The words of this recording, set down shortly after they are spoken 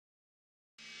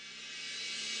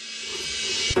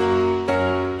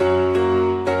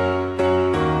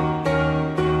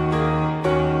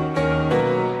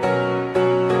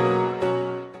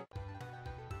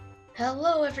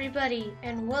everybody,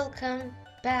 and welcome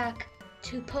back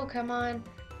to Pokemon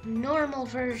Normal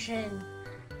Version.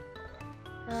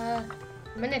 I'm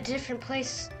in a different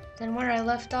place than where I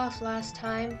left off last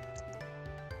time.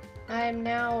 I'm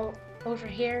now over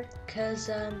here because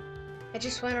I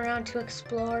just went around to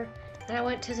explore, and I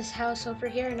went to this house over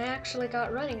here, and I actually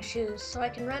got running shoes, so I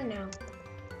can run now.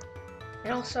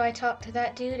 And also I talked to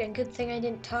that dude, and good thing I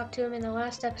didn't talk to him in the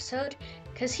last episode,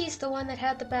 because he's the one that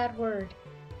had the bad word.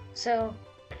 So,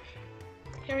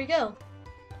 here we go.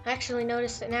 I actually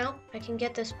noticed it now. I can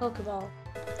get this Pokeball.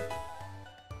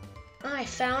 I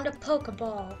found a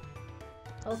Pokeball.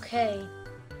 Okay.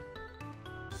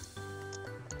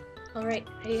 Alright,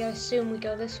 I assume we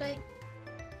go this way?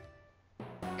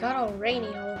 Got all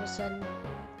rainy all of a sudden.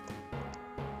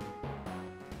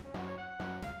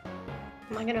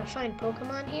 Am I gonna find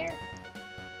Pokemon here?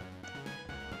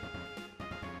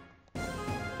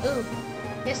 Ooh,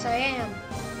 yes I am.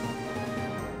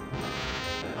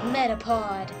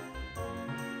 Metapod.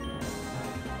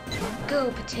 Go,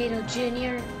 Potato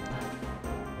Jr.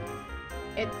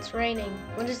 It's raining.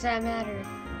 What does that matter?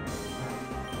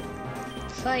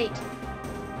 Fight.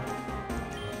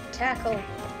 Tackle.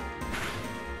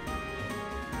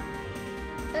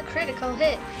 A critical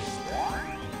hit.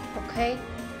 Okay.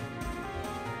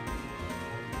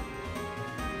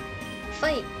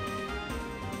 Fight.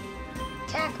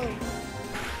 Tackle.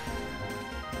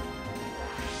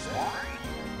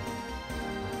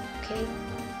 Okay.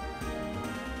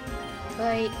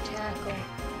 Fight, tackle.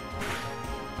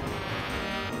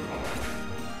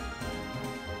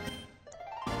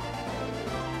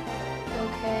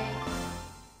 Okay.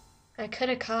 I could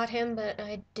have caught him, but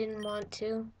I didn't want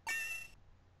to.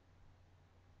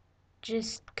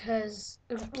 Just 'cause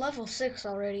level 6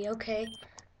 already, okay.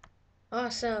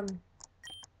 Awesome.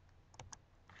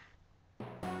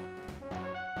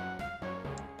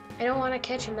 I don't want to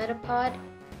catch a Metapod,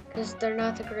 because they're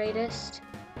not the greatest.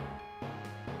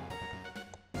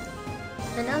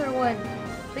 Another one!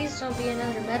 Please don't be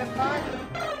another Metapod.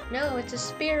 No, it's a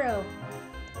Spearow.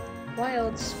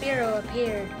 Wild Spearow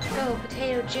appeared. Go,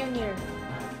 Potato Jr.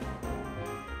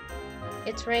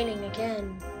 It's raining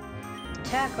again.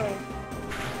 Tackle.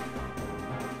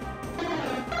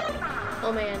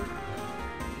 Oh man.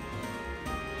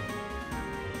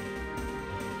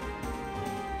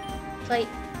 Fight.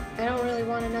 I don't really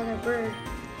want another bird.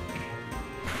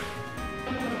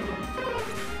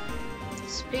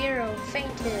 Spearow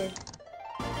fainted.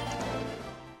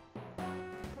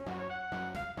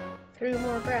 Through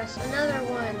more grass. Another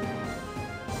one.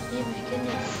 Oh my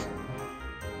goodness.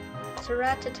 It's a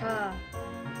Rattata.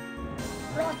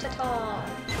 Rattata.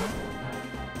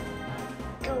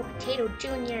 Go, Potato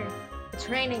Jr. It's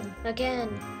raining again.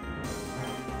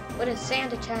 What does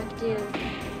Sand Attack do?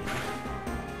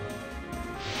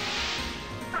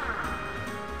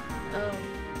 Oh.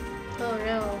 Oh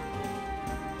no.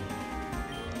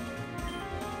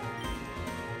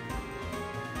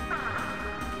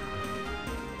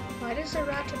 Why does the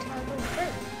Rattata go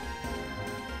first?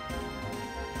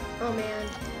 Oh man.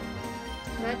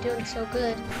 I'm not doing so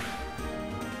good.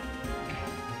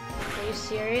 Are you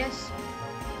serious?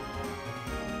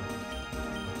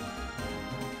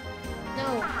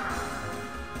 No.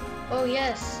 Oh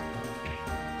yes.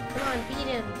 Come on, beat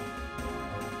him.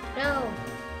 No.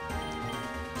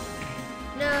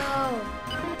 No!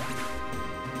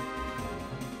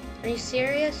 Are you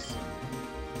serious?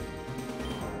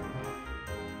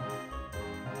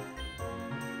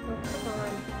 Oh, come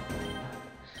on.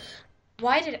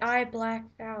 Why did I black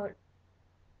out?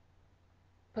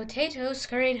 Potato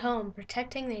scurried home,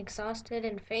 protecting the exhausted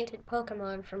and fainted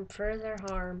Pokemon from further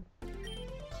harm.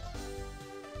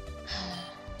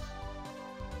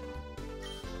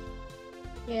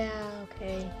 Yeah,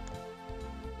 okay.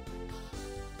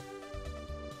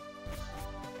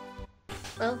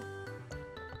 Well,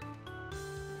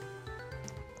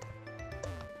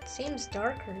 it seems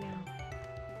darker now.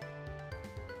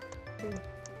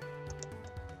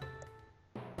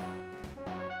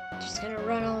 Just gonna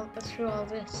run through all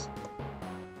this.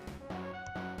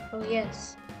 Oh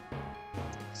yes,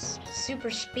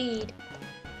 super speed.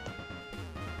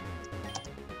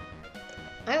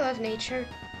 I love nature.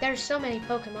 There's so many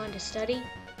Pokemon to study.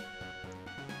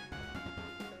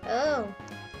 Oh.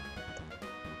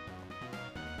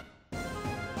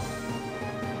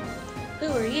 Who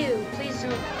are you? Please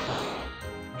don't.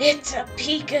 It's a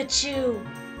Pikachu!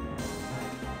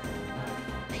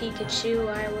 Pikachu,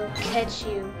 I will catch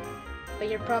you. But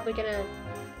you're probably gonna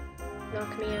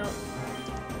knock me out.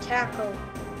 Tackle.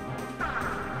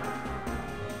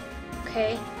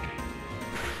 Okay.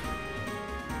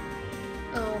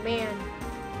 Oh man.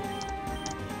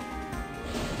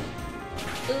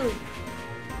 Ooh.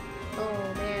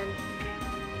 Oh, man.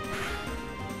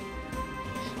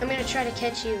 I'm gonna try to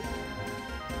catch you.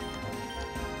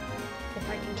 If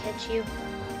I can catch you,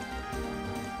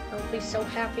 I'll be so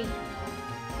happy.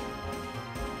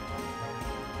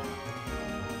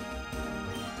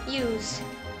 Use.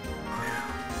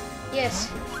 Yes.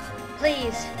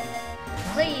 Please.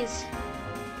 Please.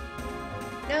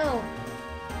 No.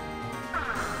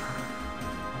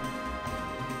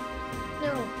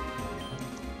 No.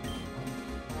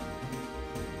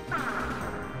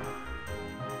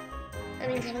 That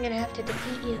means I'm gonna have to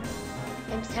defeat you.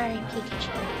 I'm sorry,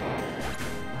 Pikachu.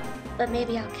 But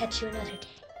maybe I'll catch you another day.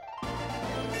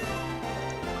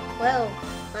 Well,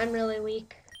 I'm really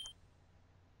weak.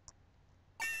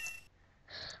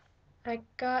 I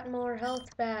got more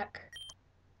health back.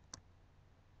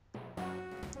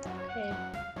 Okay.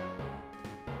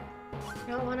 I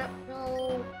don't wanna.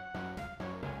 No.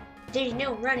 There's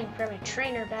no running from a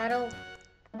trainer battle.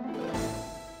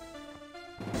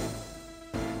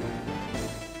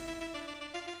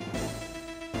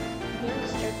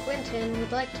 Youngster Quentin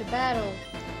would like to battle.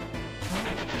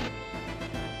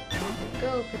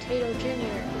 Go, Potato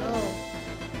Jr. Oh.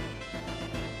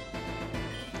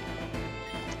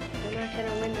 I'm not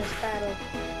gonna win this battle.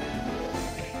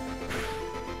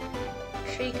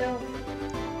 Trico,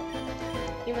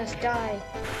 you must die.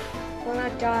 Well,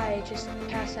 not die, just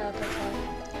pass out, that's all.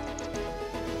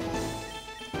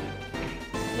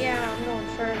 Yeah, I'm going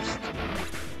first.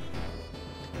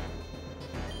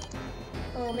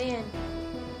 Oh, man.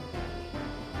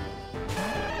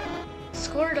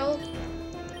 Squirtle,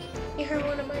 you're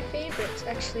one of my favorites.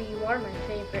 Actually, you are my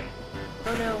favorite.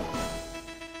 Oh, no.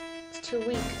 It's too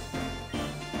weak. I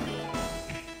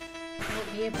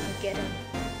won't be able to get him.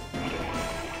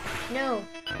 No.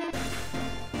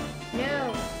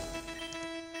 No.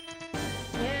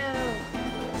 No.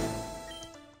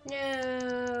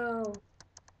 No.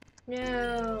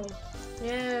 No.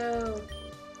 No.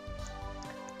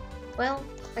 Well,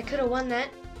 I could have won that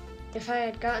if I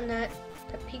had gotten that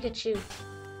Pikachu.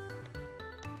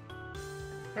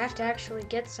 I have to actually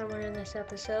get somewhere in this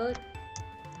episode.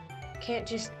 Can't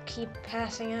just keep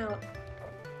passing out.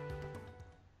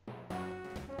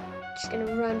 Just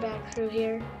gonna run back through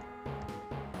here.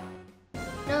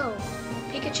 No.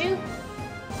 Pikachu?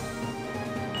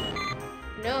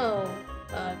 No.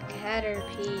 A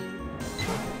Caterpie.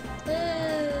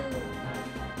 Woo!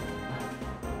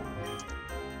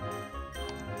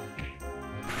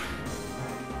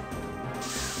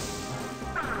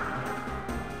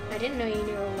 I didn't know you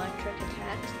knew electric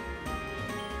attacks.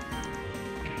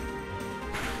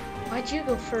 Why'd you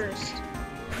go first?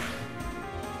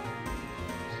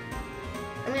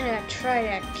 I'm gonna try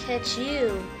to catch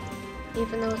you,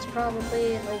 even though it's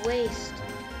probably a waste.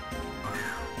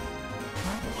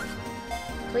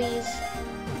 Please.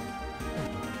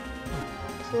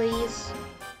 Please.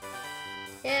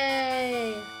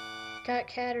 Yay! Got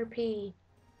Caterpie.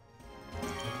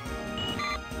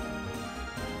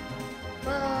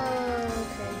 Oh,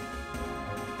 okay.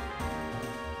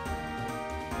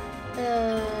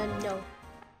 No.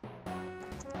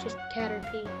 Just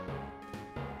Caterpie.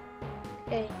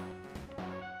 Okay.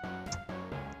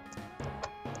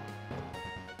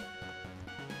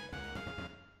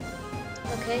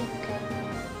 Okay.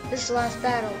 This is the last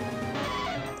battle.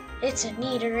 It's a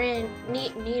neat arena.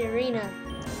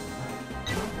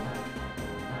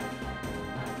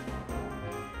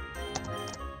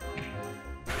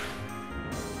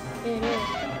 It is.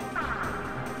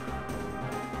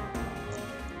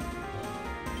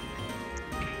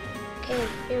 Okay,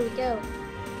 here we go.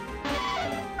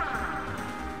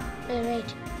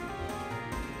 Alright.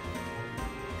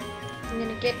 I'm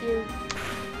gonna get you.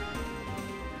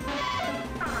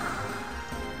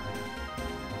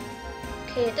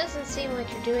 Okay, it doesn't seem like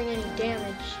you're doing any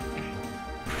damage.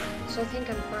 So I think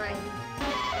I'm fine.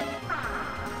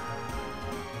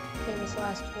 Famous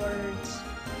last words.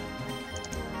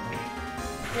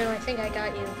 No, I think I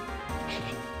got you.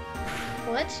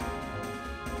 What?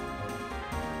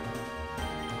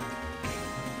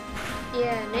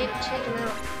 Yeah, Nate, check him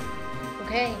out.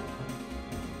 Okay.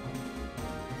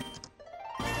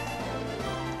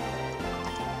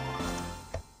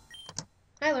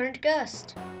 I learned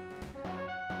Gust.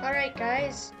 Alright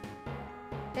guys,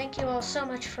 thank you all so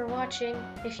much for watching.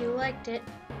 If you liked it,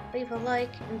 leave a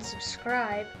like and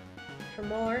subscribe for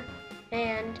more,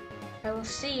 and I will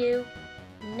see you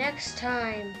next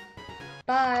time.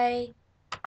 Bye!